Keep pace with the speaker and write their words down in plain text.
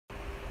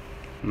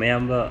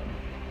ꯃꯌꯥꯝꯕ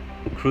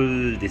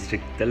ꯎꯈ꯭ꯔꯨꯜ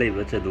ꯗꯤꯁꯇ꯭ꯔꯤꯛꯇ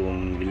ꯂꯩꯕ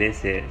ꯆꯥꯗꯣꯡ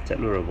ꯚꯤꯂꯦꯖꯁꯦ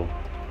ꯆꯠꯂꯨꯔꯕꯣ?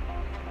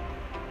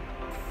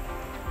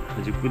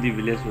 ꯍꯧꯖꯤꯛꯄꯨꯗꯤ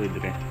ꯚꯤꯂꯦꯖ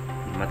ꯑꯣꯏꯗ꯭ꯔꯦ,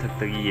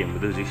 ꯃꯊꯛꯇꯒꯤ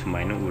ꯌꯦꯡꯕꯗ ꯍꯧꯖꯤꯛ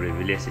ꯁꯨꯃꯥꯏꯅ ꯎꯔꯦ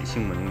ꯚꯤꯂꯦꯖꯁꯦ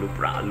ꯏꯁꯤꯡ ꯃꯅꯨꯡꯗ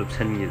ꯄꯨꯔꯥ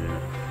ꯂꯨꯞꯁꯟꯈꯤꯗꯅ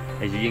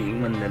ꯑꯩꯁꯨ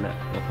ꯌꯦꯡꯅꯤꯡꯃꯟꯗꯅ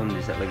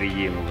ꯃꯐꯝꯁꯦ ꯆꯠꯂꯒ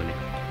ꯌꯦꯡꯉꯨꯕꯅꯦ.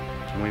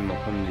 ꯃꯣꯏ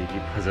ꯃꯐꯝꯁꯤꯒꯤ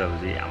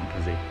ꯐꯖꯕꯁꯦ ꯌꯥꯝ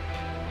ꯐꯖꯩ.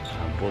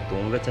 ꯕꯣꯠ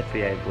ꯇꯣꯡꯉꯒ ꯆꯠꯄ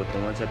ꯌꯥꯏ. ꯕꯣꯠ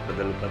ꯇꯣꯡꯉꯒ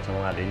ꯆꯠꯄꯗ ꯂꯨꯄꯥ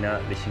 500ꯗꯩꯅ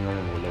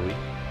 1,000 ꯂꯧꯏ.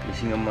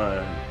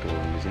 1,000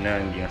 ꯇꯣꯡꯕꯁꯤꯅ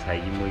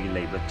ꯉꯁꯥꯏꯒꯤ ꯃꯣꯏꯒꯤ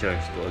ꯂꯩꯕ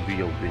ꯆꯔꯆꯇꯣ ꯑꯗꯨ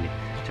ꯌꯧꯗꯣꯏꯅꯤ.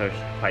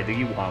 ꯆꯔꯆ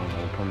ꯈ꯭ꯋꯥꯏꯗꯒꯤ ꯋꯥꯡꯕ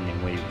ꯃꯐꯝꯅꯤ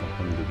ꯃꯣꯏ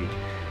ꯃꯐꯝꯗꯨꯒꯤ.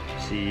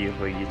 ꯁꯤ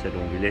ꯑꯩꯈꯣꯏꯒꯤ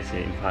ꯆꯥꯗꯣꯡ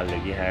ꯚꯤꯂꯦꯖꯁꯦ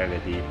ꯏꯝꯐꯥꯜꯗꯒꯤ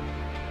ꯍꯥꯏꯔꯒꯗꯤ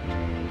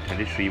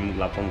 33 ꯃꯨꯛ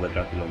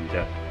ꯂꯥꯞꯄꯝꯒꯗ꯭ꯔꯥ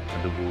ꯀꯤꯂꯣꯃꯤꯇꯔ,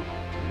 ꯑꯗꯨꯕꯨ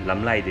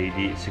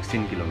ꯂꯝꯂꯥꯏꯗꯩꯗꯤ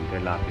 16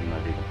 ꯀꯤꯂꯣꯃꯤꯇꯔ ꯂꯥꯞꯄꯤ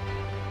ꯃꯥꯗꯩꯗꯤ.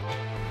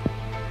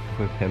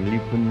 ꯑꯩꯈꯣꯏ ꯐꯦꯃꯤꯂꯤ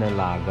ꯄꯨꯟꯅ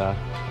ꯂꯥꯛꯑꯒ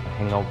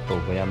hangout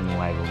ꯇꯧꯕ ꯌꯥꯝ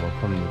ꯅꯨꯡꯉꯥꯏꯕ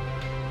ꯃꯐꯝꯅꯤ.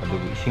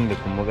 ꯑꯗꯨꯕꯨ ꯏꯁꯤꯡꯗ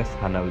ꯀꯨꯝꯃꯒ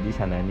ꯁꯥꯟꯅꯕꯗꯤ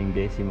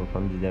ꯁꯥꯟꯅꯅꯤꯡꯗꯦ. ꯁꯤ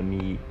ꯃꯐꯝꯁꯤꯗ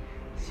ꯃꯤ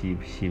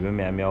ꯁꯤꯕ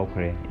ꯃꯌꯥꯝ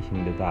ꯌꯥꯎꯈ꯭ꯔꯦ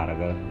ꯏꯁꯤꯡꯗ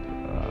ꯇꯥꯔꯒ,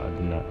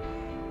 ꯑꯗꯨꯅ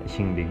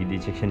ꯏꯁꯤꯡꯗꯒꯤꯗꯤ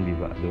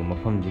ꯆꯦꯛꯁꯤꯟꯕꯤꯕ. ꯑꯗꯨ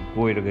ꯃꯐꯝꯁꯤ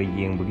ꯀꯣꯏꯔꯒ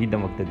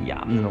ꯌꯦꯡꯕꯒꯤꯗꯃꯛꯇꯗꯤ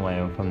ꯌꯥꯝꯅ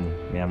ꯅꯨꯡꯉꯥꯏꯕ ꯃꯐꯝꯅꯤ.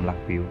 ꯃꯌꯥꯝ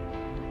ꯂꯥꯛꯄꯤꯌꯨ.